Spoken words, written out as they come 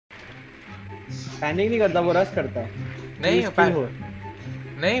Panic नहीं करता, वो रश करता है। नहीं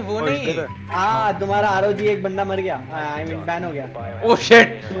नहीं वो नहीं। हाँ तुम्हारा आरओजी एक बंदा मर गया, आई मीन बैन हो गया। ओह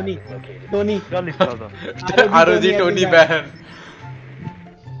शिट, टोनी क्या लिखा था? ROG Tony ban.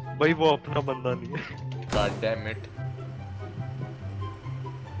 भाई वो अपना बंदा नहीं है। God damn it.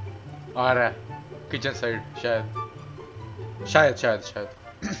 आ रहा है किचन साइड शायद।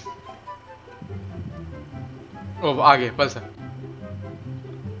 ओ आगे पल्स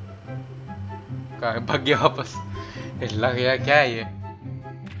कहाँ भाग गया वापस। लग गया क्या है ये?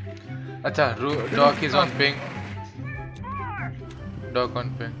 अच्छा dog is on ping. Dog on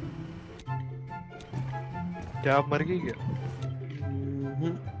ping. क्या आप मर गई क्या?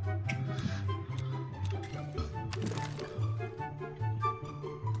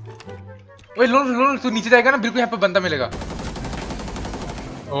 ओए लोन तू नीचे जाएगा ना, बिल्कुल यहाँ पे बंदा मिलेगा।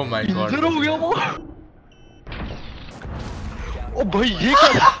 ओह माय गॉड हो गया वो। ओ भाई ये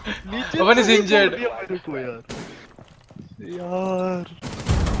क्या? नीचे वन इज इंजर्ड। मेरे को यार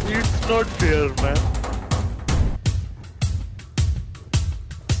इट्स नॉट फेयर मैन।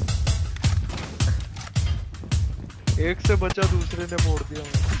 एक से बचा दूसरे ने मोड़ दिया।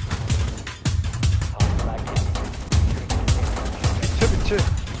 पीछे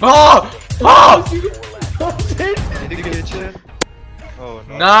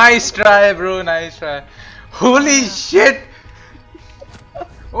Nice try, bro. Nice try. Holy shit!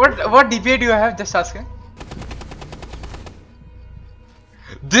 What DPI do you have? Just asking.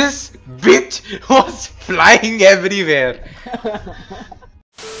 This bitch was flying everywhere.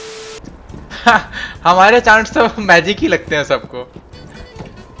 हमारे चांस तो मैजिक ही लगते हैं सबको।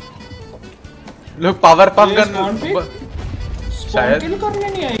 लोग पावर पफ गन शायद किल करने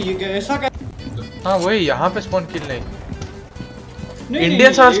नहीं आई ये, ऐसा क्या? हाँ वही यहाँ पे स्पॉन किल नहीं।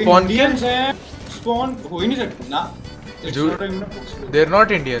 इंडियंस और स्पॉन किल स्पॉन हो ही नहीं सकता ना। They're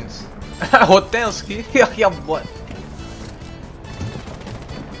not Indians. होते हैं उसकी क्या बात।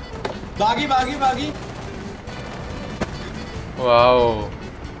 बागी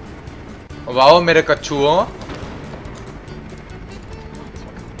वाओ मेरे कच्छुओं।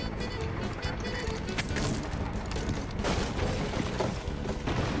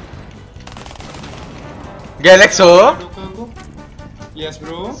 गैलेक्सो। Yes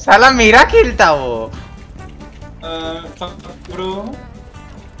bro. साला मेरा किल था वो। ब्रो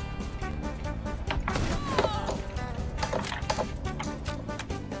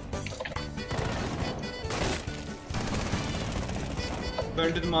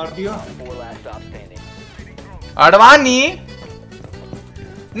बेल्ट मार दिया। अडवाणी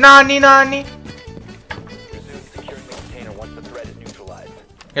नानी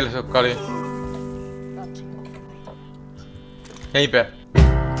हेलो सब काले यहीं पे।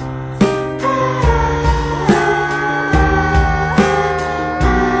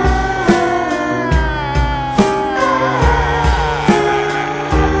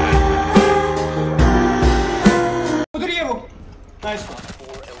 उधर ही है वो। नाइस।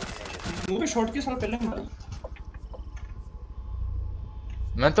 मुंह पे शॉट के साथ पहले मारा।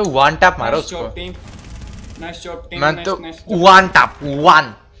 मैं तो वन टैप मारा उसको। Nice shot team. मैं तो वन टैप वन।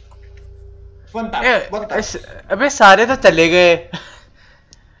 अबे सारे तो चले गए।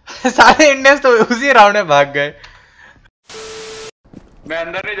 सारे इंडियंस तो उसी राउंड में भाग गए। मैं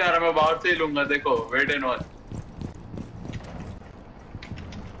अंदर नहीं जा रहा, मैं बाहर से ही लूंगा। देखो वेट एंड वॉच।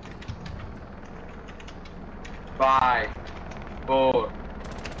 फाइव 4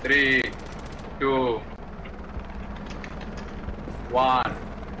 3 2 1।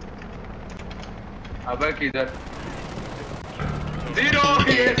 अबे किधर? 0।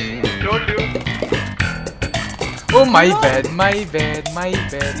 Told you. Oh my bad.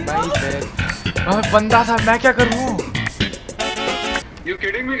 बंदा था, मैं क्या करूँ? You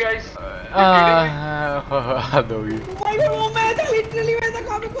kidding me, guys? दोगी। वो मैं था literally, मैं था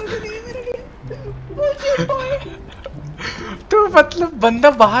काफी कुछ नहीं है मेरे लिए। तो मतलब बंदा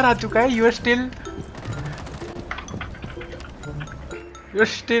बाहर आ चुका है। You are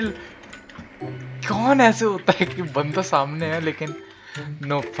still कौन ऐसे होता है कि बंदा सामने है लेकिन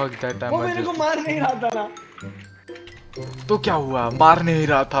नो फक दैट। वो मेरे को मार नहीं रहा था ना। तो क्या हुआ? मार नहीं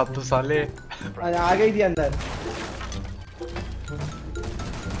रहा था तो साले आ गई थी अंदर।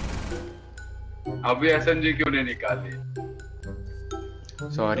 अभी एसएमजी क्यों नहीं निकाली?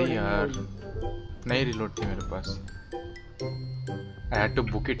 सॉरी यार, नहीं रिलोड थी मेरे पास। I had to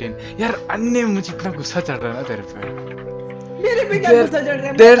book it in. यार अन्य मुझे इतना गुस्सा चढ़ रहा है ना तेरे पे। मेरे पे क्या गुस्सा चढ़ रहा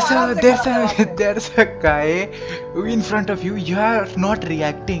है? There's a guy in front of you. You are not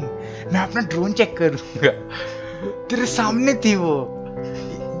reacting. मैं अपना ड्रोन चेक करूँगा। तेरे सामने थी वो।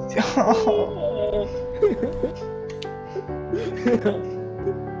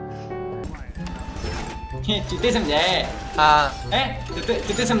 चुते समझाए हाँ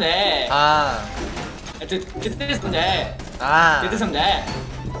चुते समझाए हाँ चुते समझाए हाँ चुते समझाए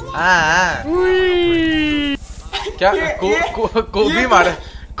हाँ क्या को भी मारा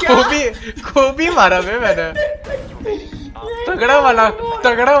को भी मारा मैंने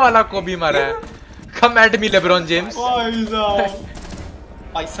तगड़ा वाला को भी मारा है कम एट मी लेब्रॉन जेम्स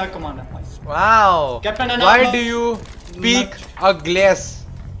पैसा कमाना पैसा wow Captain why Anama. Do you peak a glace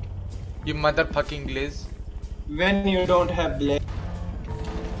you motherfucking glace when you don't have black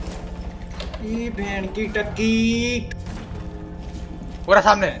ये बहन की टक्की पूरा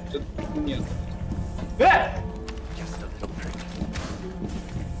सामने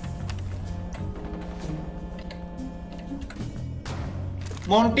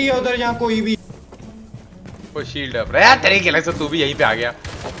मोंटी है उधर जहाँ कोई भी वो शील्ड है यार तेरे के लिए से तू भी यहीं पे आ गया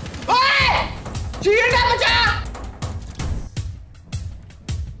शील्ड है बचा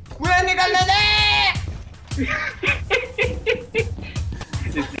मुझे निकलने दे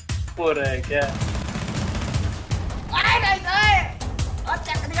हो रहा है क्या अरे नहीं और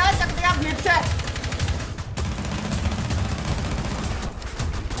चक दिया ब्लिट्स है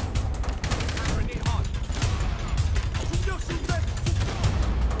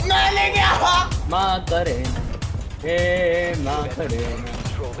मैं ले गया माँ करे हे माँ करे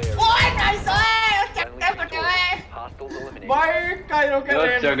ओए नाइस ओए चक्के फटे हुए भाई कायरो के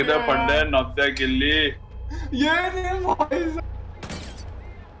यार जगदा पंडे नब्दा गिल्ली ये नहीं भाई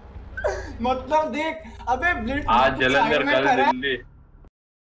मतलब देख अबे ब्लिट्स आज जलंधर कल दिल्ली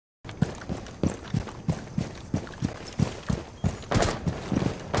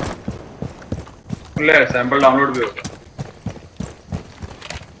ले सैंपल डाउनलोड भी होगा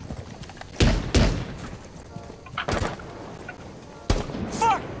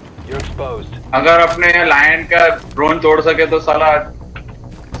अगर अपने लायन का ड्रोन तोड़ सके तो साला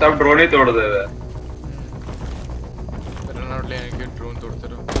सब ड्रोन ही तोड़ देगा रनआउट लेने के ड्रोन तोड़ते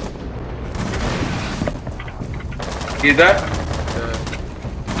रहो किधर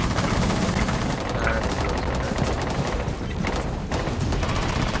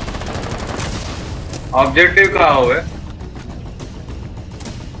ऑब्जेक्टिव कहाँ हुए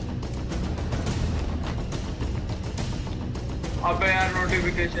अबे यार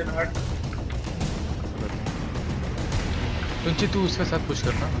नोटिफिकेशन हट तुंची तू उसके साथ पुश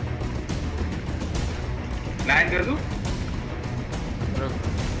करना लाइन कर दूं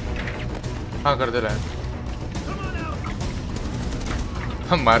हाँ कर दे लाइन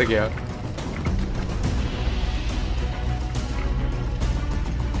हम मार गया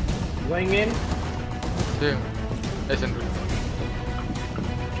गोइंग इन ऐसे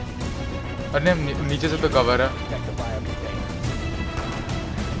अरे नीचे से तो कवर है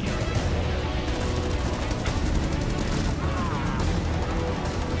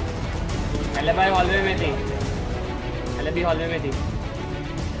पहले भाई हॉलवे में थी पहले भी हॉलवे में थी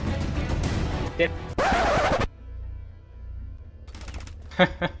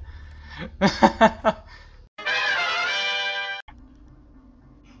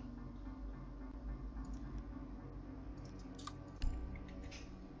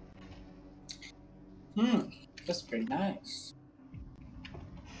that's pretty nice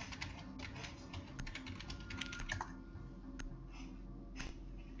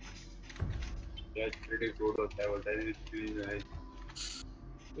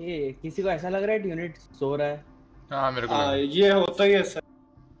ये किसी को ऐसा लग रहा है यूनिट सो रहा है हाँ मेरे को ये होता ही है सर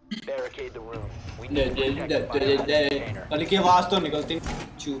की आवाज तो निकलती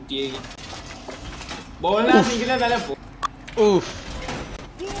चूतिए की बोलना सीख ले पहले उफ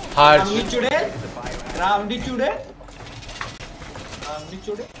हार्ड रामडी चुड़े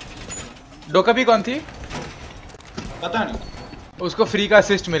डोका भी कौन थी पता नहीं उसको फ्री का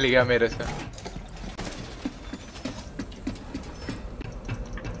असिस्ट मिल गया मेरे से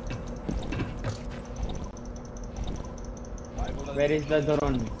Where is the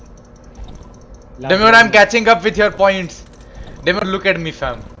drone? Demir, I'm catching up with your points. Demir, look at me,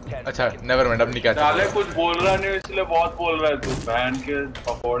 fam. अच्छा, never mind, अब नहीं catch. साले कुछ बोल रहा नहीं इसलिए बहुत बोल रहा है तू बहन के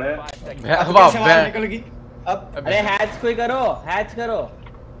पकोड़े वाह बहन निकल गई अब अरे हैच कोई करो हैच करो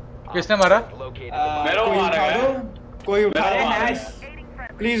किसने मारा मेरे को मारा है कोई उठा अरे दो हैच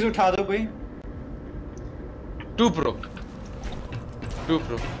प्लीज उठा दो भाई 2 Pro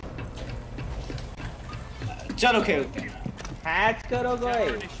चलो खेलते हैं हैच करो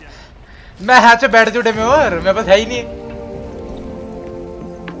कोई मैं हैच पे बैठ जुटे में और मेरे पास है ही नहीं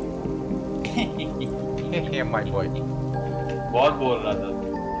माय बॉय बहुत बोल रहा था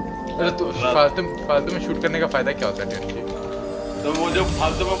अरे तू फालतू में शूट करने का फायदा क्या होता है टेंशन तो वो जो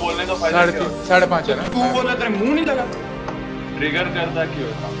फालतू में बोलने का फायदा क्या होता 5.5 है ना तू बोला तेरे मुंह नहीं लगा ट्रिगर करता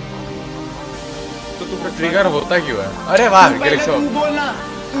क्यों था तो तू ट्रिगर होता क्यों है? अरे वाह तू पहले गैलेक्सो तू बोलना,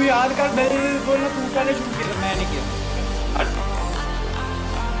 तू याद कर, पहले बोलना तू पहले शूट किया, मैं नहीं किया।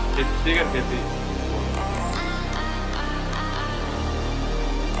 ठीक है खेती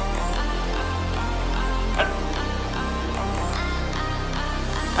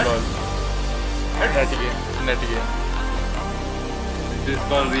नेट गया This is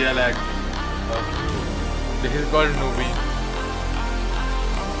called real act. This is called newbie.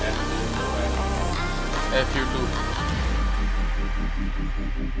 FU2.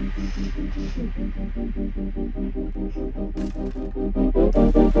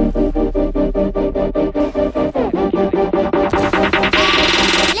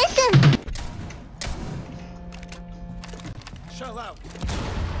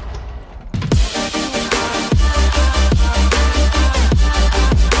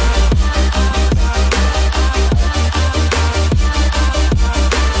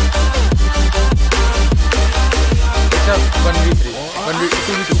 It's a 1v3,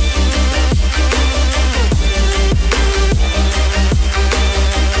 2v2.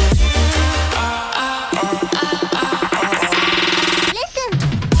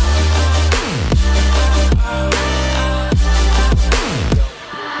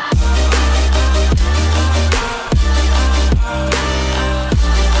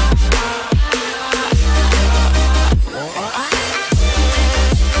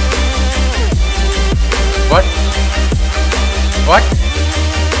 What? What?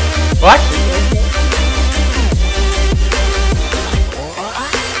 What?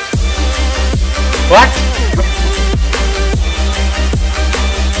 What?